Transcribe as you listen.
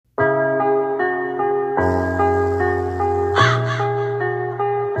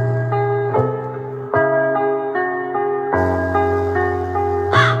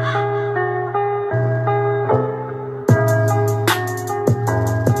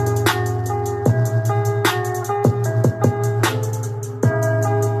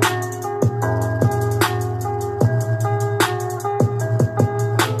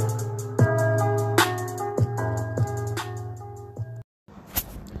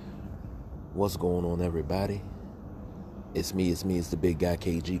What's going on, everybody? It's me, it's the big guy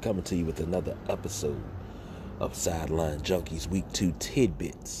KG coming to you with another episode of Sideline Junkies Week 2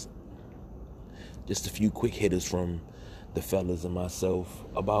 Tidbits. Just a few quick hitters from the fellas and myself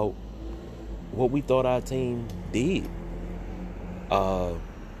about what we thought our team did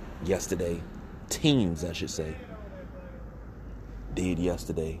yesterday. Teams, I should say, did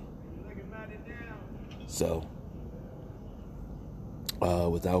yesterday. So,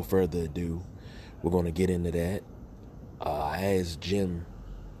 without further ado, we're going to get into that. I asked Jim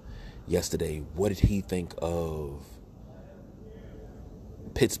yesterday, what did he think of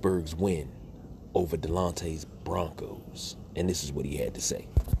Pittsburgh's win over Delante's Broncos? And this is what he had to say.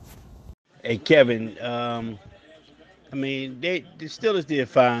 Hey, Kevin, the Steelers did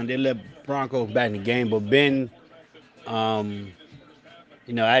fine. They let Broncos back in the game, but Ben, I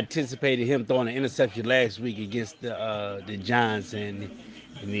anticipated him throwing an interception last week against the Giants, and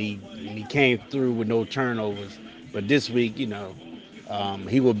he came through with no turnovers. But this week, he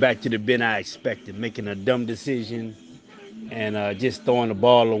went back to the Ben I expected, making a dumb decision and just throwing the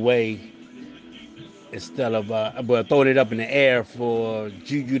ball away instead of throwing it up in the air for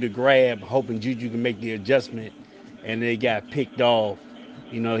Juju to grab, hoping Juju can make the adjustment, and they got picked off.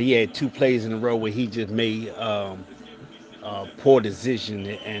 He had two plays in a row where he just made poor decision,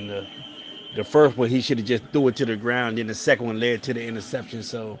 and the first one he should have just threw it to the ground, then the second one led to the interception.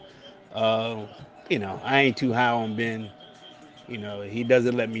 So, I ain't too high on Ben. He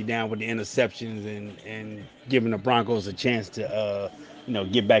doesn't let me down with the interceptions and giving the Broncos a chance to,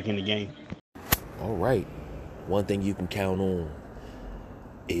 get back in the game. All right. One thing you can count on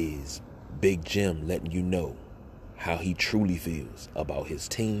is Big Jim letting you know how he truly feels about his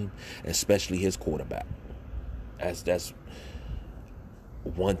team, especially his quarterback. That's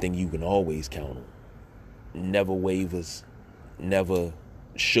one thing you can always count on. Never wavers, never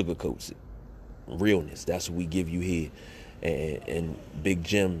sugarcoats it. Realness, that's what we give you here. And Big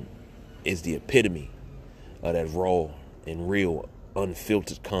Jim is the epitome of that raw and real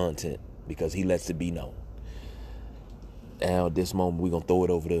unfiltered content because he lets it be known. Now at this moment, we're going to throw it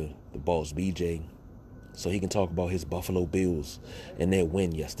over to the boss, BJ, so he can talk about his Buffalo Bills and their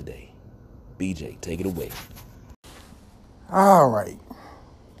win yesterday. BJ, take it away. All right.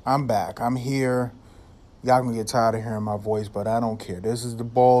 I'm back. I'm here. Y'all gonna get tired of hearing my voice, but I don't care. This is the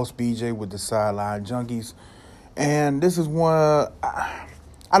boss, BJ, with the Sideline Junkies. And this is one,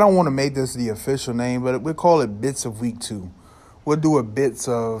 I don't want to make this the official name, but we'll call it Bits of Week 2. We'll do a bits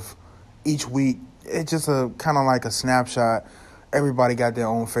of each week. It's just a kind of like a snapshot. Everybody got their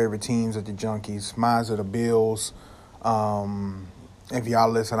own favorite teams at the Junkies. Mine's are the Bills. If y'all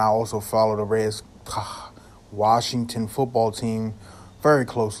listen, I also follow the Washington football team very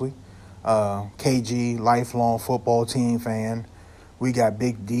closely. KG, lifelong football team fan. We got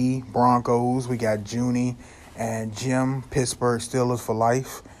Big D, Broncos. We got Junie and Jim, Pittsburgh Steelers for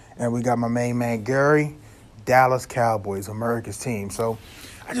life. And we got my main man, Gary, Dallas Cowboys, America's team. So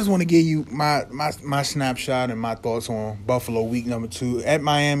I just want to give you my snapshot and my thoughts on Buffalo week number 2. At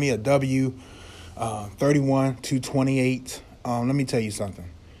Miami, a W, 31-28. Let me tell you something.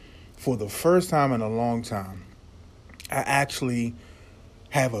 For the first time in a long time, I actually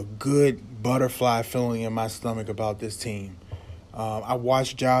have a good butterfly feeling in my stomach about this team. I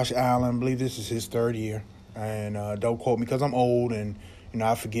watched Josh Allen. I believe this is his third year. And don't quote me because I'm old and,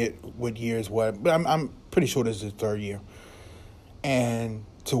 I forget what year is what. But I'm pretty sure this is his third year. And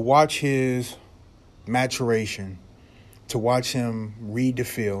to watch his maturation, to watch him read the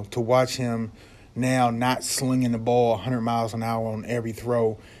field, to watch him now not slinging the ball 100 miles an hour on every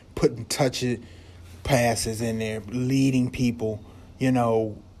throw, putting touch-it passes in there, leading people,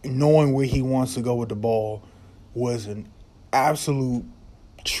 knowing where he wants to go with the ball was an absolute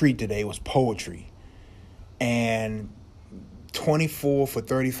treat today. It was poetry. And 24 for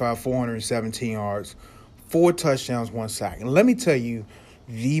 35, 417 yards, 4 touchdowns, 1 sack. And let me tell you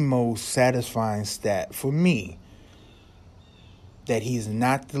the most satisfying stat for me, that he's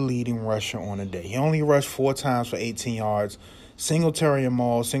not the leading rusher on the day. He only rushed 4 times for 18 yards. Singletary and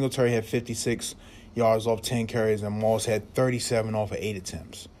Moss. Singletary had 56 yards off 10 carries, and Moss had 37 off of 8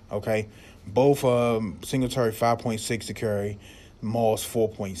 attempts. Okay? Both Singletary 5.6 to carry, Moss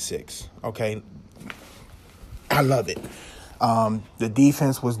 4.6. Okay? I love it. The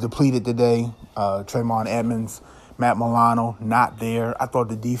defense was depleted today. Trayvon Edmonds, Matt Milano, not there. I thought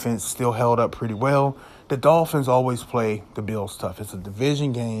the defense still held up pretty well. The Dolphins always play the Bills tough. It's a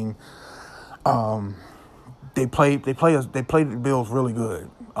division game. They play the Bills really good.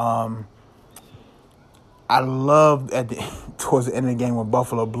 I loved towards the end of the game when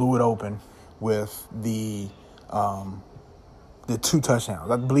Buffalo blew it open with the the 2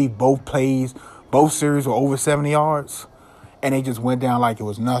 touchdowns. I believe both series were over 70 yards, and they just went down like it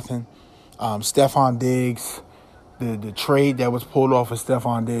was nothing. Stephon Diggs, the trade that was pulled off of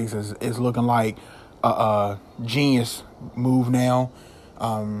Stephon Diggs is looking like a genius move now.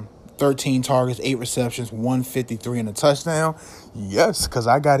 13 targets, 8 receptions, 153 and a touchdown. Yes, because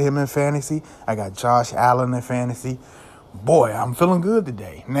I got him in fantasy. I got Josh Allen in fantasy. Boy, I'm feeling good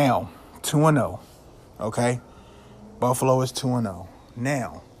today. Now, 2-0, okay? Buffalo is 2-0.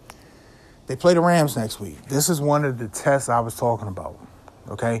 Now, they play the Rams next week. This is one of the tests I was talking about,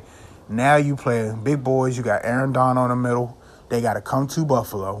 okay? Now you play big boys. You got Aaron Donald in the middle. They got to come to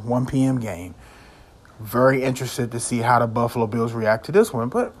Buffalo, 1 p.m. game. Very interested to see how the Buffalo Bills react to this one,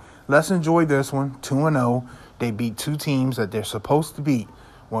 but let's enjoy this one. 2-0. They beat 2 teams that they're supposed to beat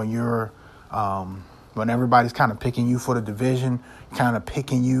when when everybody's kind of picking you for the division, kind of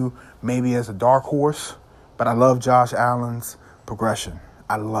picking you maybe as a dark horse. But I love Josh Allen's progression.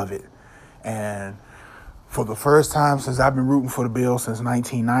 I love it. And for the first time since I've been rooting for the Bills since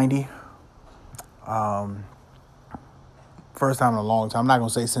 1990, first time in a long time. I'm not going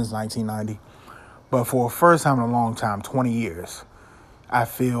to say since 1990, but for the first time in a long time, 20 years, I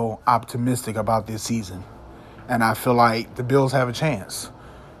feel optimistic about this season. And I feel like the Bills have a chance.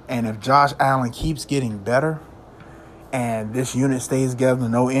 And if Josh Allen keeps getting better and this unit stays together,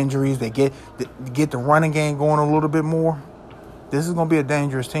 no injuries, they get the running game going a little bit more, this is going to be a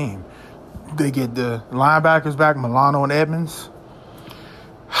dangerous team. They get the linebackers back, Milano and Edmonds.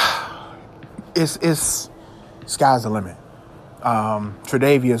 It's sky's the limit.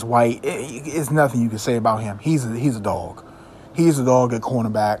 Tre'Davious White, it's nothing you can say about him. He's a dog. He's a dog at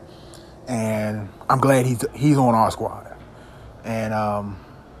cornerback, and I'm glad he's on our squad. And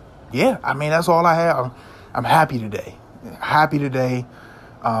yeah, I mean that's all I have. I'm happy today.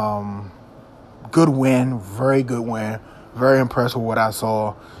 Good win, very good win. Very impressed with what I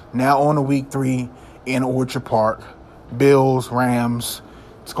saw. Now on to week 3 in Orchard Park. Bills, Rams.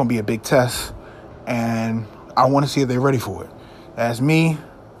 It's going to be a big test. And I want to see if they're ready for it. That's me.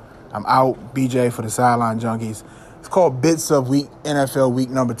 I'm out. BJ for the Sideline Junkies. It's called Bits of Week, NFL Week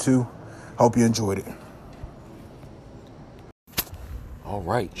number 2. Hope you enjoyed it. All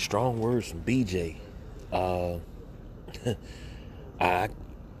right. Strong words from BJ.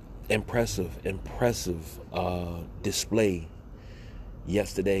 Impressive display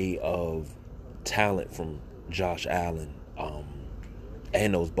yesterday of talent from Josh Allen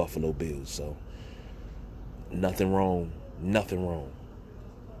and those Buffalo Bills. So nothing wrong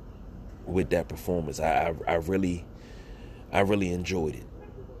with that performance. I really enjoyed it,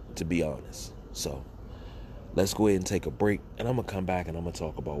 to be honest. So let's go ahead and take a break, and I'm gonna come back and I'm gonna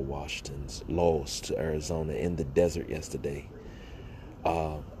talk about Washington's loss to Arizona in the desert yesterday.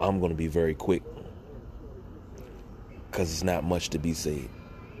 I'm going to be very quick because it's not much to be said,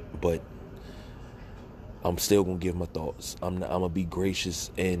 but I'm still going to give my thoughts. I'm going to be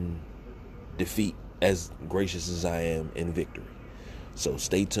gracious in defeat, as gracious as I am in victory. So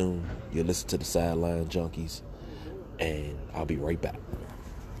stay tuned. You listen to the Sideline Junkies, and I'll be right back.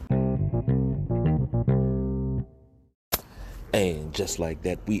 And just like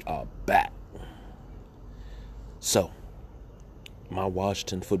that, we are back. So my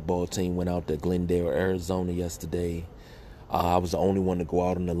Washington football team went out to Glendale, Arizona yesterday. I was the only one to go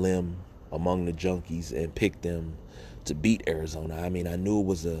out on a limb among the Junkies and pick them to beat Arizona. I mean, I knew it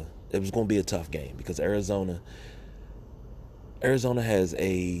was going to be a tough game because Arizona has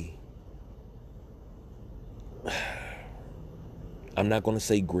I'm not going to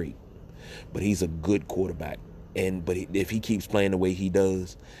say great, but he's a good quarterback. But if he keeps playing the way he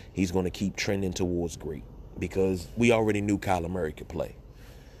does, he's going to keep trending towards great. Because we already knew Kyler Murray could play.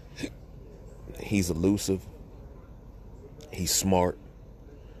 He's elusive. He's smart.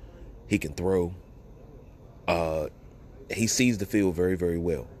 He can throw. He sees the field very, very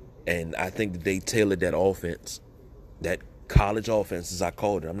well. And I think that they tailored that offense, that college offense, as I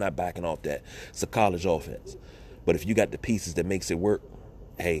called it. I'm not backing off that. It's a college offense. But if you got the pieces that makes it work,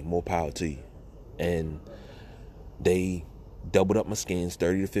 hey, more power to you. And they doubled up my skins,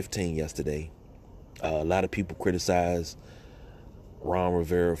 30-15 yesterday. A lot of people criticize Ron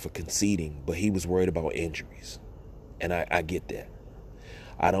Rivera for conceding, but he was worried about injuries. And I get that.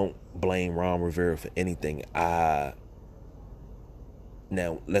 I don't blame Ron Rivera for anything. Now,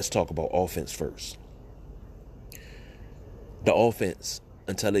 let's talk about offense first. The offense,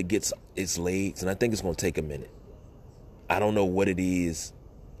 until it gets its legs, and I think it's going to take a minute. I don't know what it is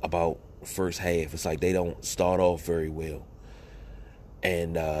about first half. It's like they don't start off very well.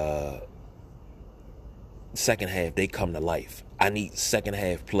 And second half, they come to life. I need second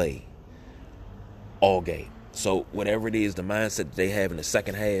half play all game. So whatever it is, the mindset that they have in the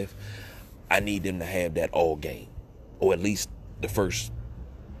second half, I need them to have that all game, or at least the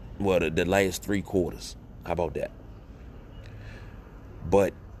last 3 quarters. How about that?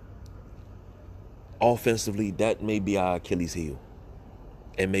 But offensively, that may be our Achilles heel,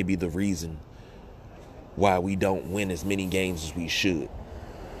 and may be the reason why we don't win as many games as we should.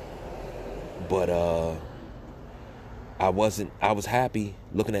 But I was happy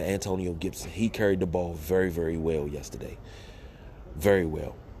looking at Antonio Gibson. He carried the ball very, very well yesterday. Very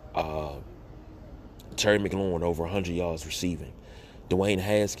well. Terry McLaurin over 100 yards receiving. Dwayne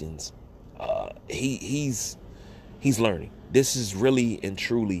Haskins, he's learning. This is really and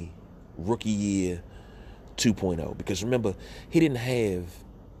truly rookie year 2.0, because remember, he didn't have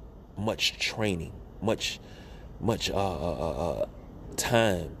much training, much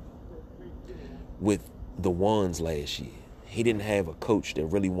time with the ones last year. He didn't have a coach that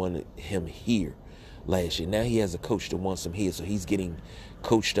really wanted him here last year. Now he has a coach that wants him here, so he's getting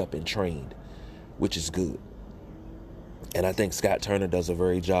coached up and trained, which is good. And I think Scott Turner does a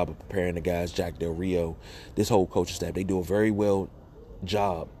very job of preparing the guys. Jack Del Rio, this whole coaching staff, they do a very well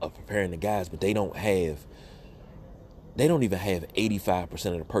job of preparing the guys, but they don't even have 85%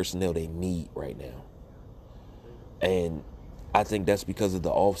 of the personnel they need right now. And I think that's because of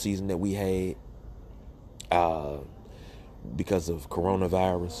the offseason that we had, because of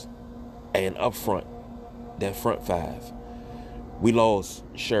coronavirus. And up front, that front five, we lost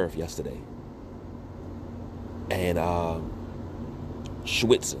Sheriff yesterday. And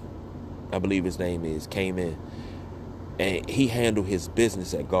Schwitzer, I believe his name is, came in, and he handled his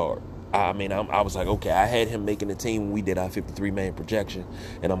business at guard. I mean, I was like, okay, I had him making the team when we did our 53-man projection,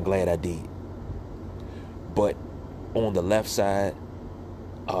 and I'm glad I did. But on the left side,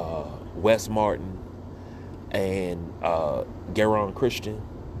 Wes Martin and Garon Christian,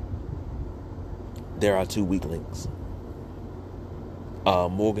 there are 2 weak links.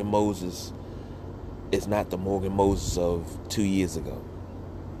 Morgan Moses is not the Morgan Moses of 2 years ago.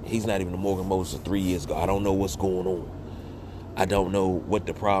 He's not even the Morgan Moses of 3 years ago. I don't know what's going on. I don't know what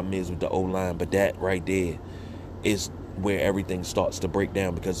the problem is with the O-line, but that right there is where everything starts to break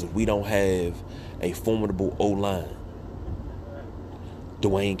down, because if we don't have a formidable O-line,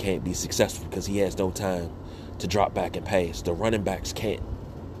 Dwayne can't be successful because he has no time to drop back and pass. The running backs can't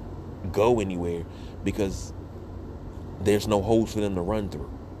go anywhere because there's no holes for them to run through.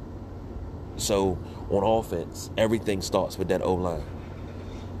 So on offense, everything starts with that O-line.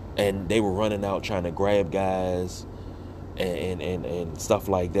 And they were running out trying to grab guys and stuff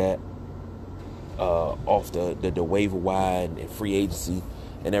like that off the waiver wire and free agency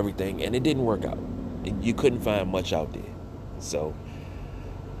and everything, and it didn't work out. You couldn't find much out there. So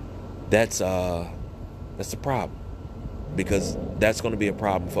that's a problem, because that's going to be a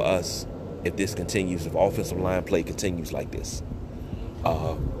problem for us if this continues, if offensive line play continues like this.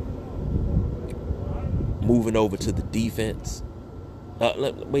 Moving over to the defense.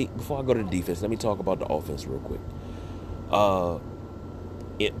 Before I go to the defense, let me talk about the offense real quick.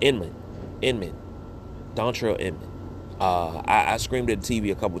 Inman, Dontrell Inman. I screamed at the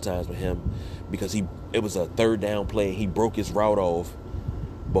TV a couple times with him because it was a third down play. He broke his route off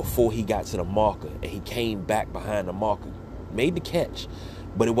before he got to the marker, and he came back behind the marker, made the catch,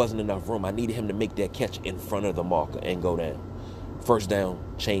 but it wasn't enough room. I needed him to make that catch in front of the marker and go down. First down,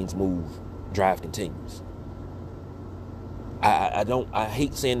 chains move, drive continues. I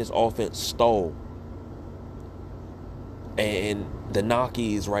hate seeing this offense stall. And the knock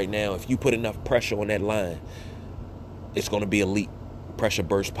is right now, if you put enough pressure on that line, it's going to be elite. Pressure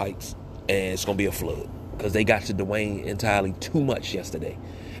burst pipes, and it's going to be a flood, because they got to Dwayne entirely too much yesterday.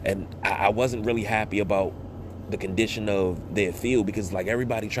 And I wasn't really happy about the condition of their field, because like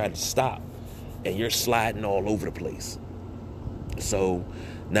everybody tried to stop, and you're sliding all over the place. So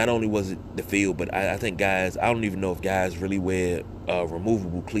not only was it the field, but I think guys, I don't even know if guys really wear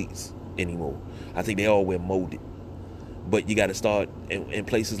removable cleats anymore. I think they all wear molded. But you got to start, in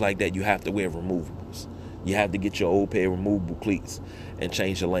places like that, you have to wear removables. You have to get your old pair of removable cleats and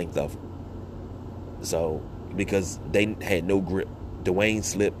change the length of them. So, because they had no grip. Dwayne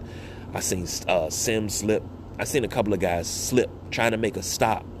slipped. I seen Sims slip. I seen a couple of guys slip, trying to make a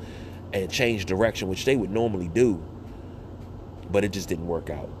stop and change direction, which they would normally do. But it just didn't work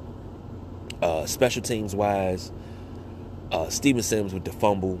out. Special teams wise, Steven Sims with the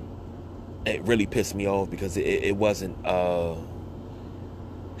fumble, it really pissed me off, because it wasn't, I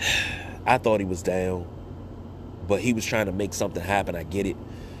thought he was down, but he was trying to make something happen. I get it.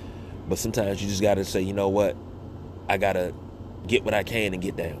 But sometimes you just got to say, you know what? I got to get what I can and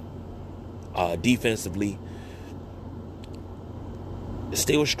get down. Defensively,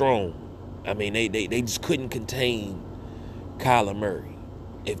 still strong. I mean, they just couldn't contain Kyler Murray.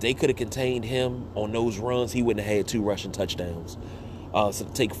 If they could have contained him on those runs, he wouldn't have had 2 rushing touchdowns. So to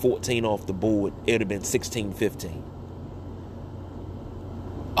take 14 off the board, it would have been 16-15.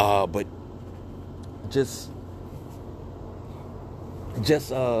 But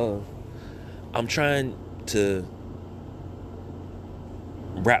I'm trying to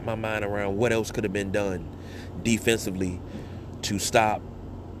wrap my mind around what else could have been done defensively to stop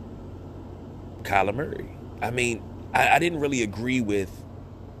Kyler Murray. I mean, I didn't really agree with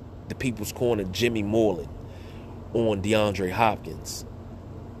the people's corner, Jimmy Moreland, on DeAndre Hopkins.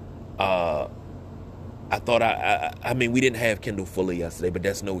 I thought I mean, we didn't have Kendall Fuller yesterday, but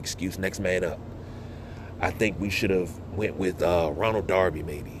that's no excuse. Next man up. I think we should have went with Ronald Darby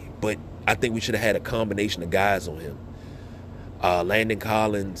maybe, but I think we should have had a combination of guys on him. Landon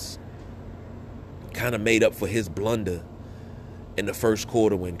Collins kind of made up for his blunder in the first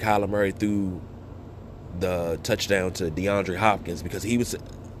quarter when Kyler Murray threw the touchdown to DeAndre Hopkins, because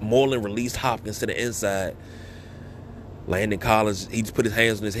Moreland released Hopkins to the inside. Landon Collins, he just put his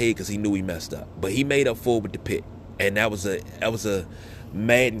hands on his head because he knew he messed up. But he made up for it with the pick. And that was a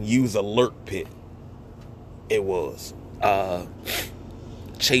Madden use alert pick. It was.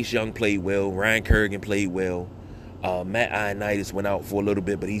 Chase Young played well. Ryan Kerrigan played well. Matt Ioannidis went out for a little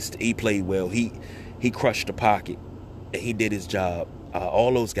bit, but he played well. He crushed the pocket, and he did his job.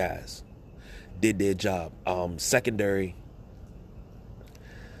 All those guys did their job. Secondary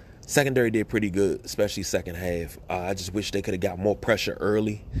did pretty good, especially second half. I just wish they could have got more pressure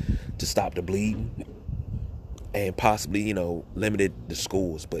early to stop the bleeding and possibly, limited the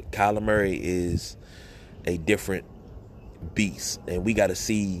scores. But Kyler Murray is a different beast, and we got to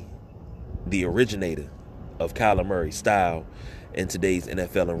see the originator of Kyler Murray's style in today's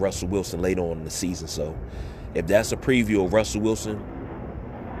NFL and Russell Wilson later on in the season. So if that's a preview of Russell Wilson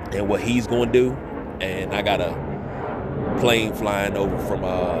and what he's going to do, and I got a plane flying over from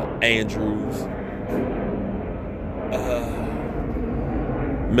Andrews,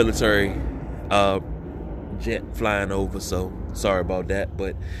 military jet flying over, so sorry about that.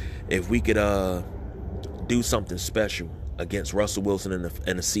 But if we could do something special against Russell Wilson and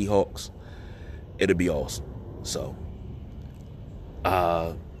the Seahawks, it'll be awesome. So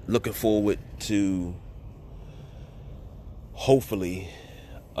looking forward to hopefully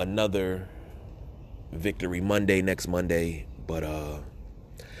another victory next Monday. But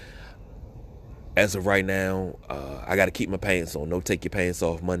as of right now, I got to keep my pants on. No take your pants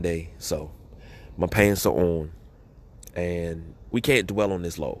off Monday. So my pants are on, and we can't dwell on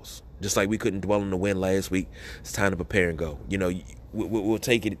this loss. Just like we couldn't dwell on the win last week, it's time to prepare and go. We'll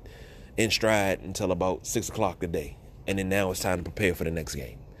take it in stride until about 6 o'clock today, and then now it's time to prepare for the next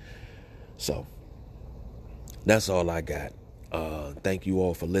game. So that's all I got. Thank you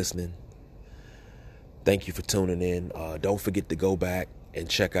all for listening. Thank you for tuning in. Don't forget to go back and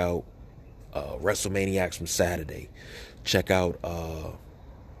check out WrestleManiacs from Saturday. Check out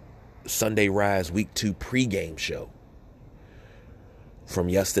Sunday Rise Week 2 pregame show from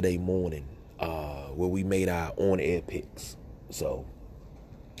yesterday morning, where we made our on-air picks. So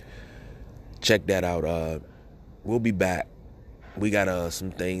check that out. We'll be back. We got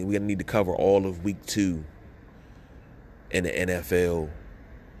some things. We're going to need to cover all of Week 2 in the NFL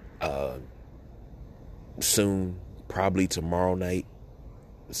soon, probably tomorrow night.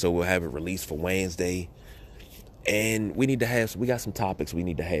 So we'll have it released for Wednesday. And we got some topics we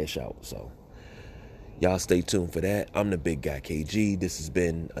need to hash out. So y'all stay tuned for that. I'm the big guy, KG. This has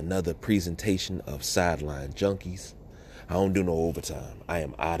been another presentation of Sideline Junkies. I don't do no overtime. I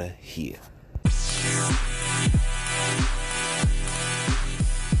am out of here.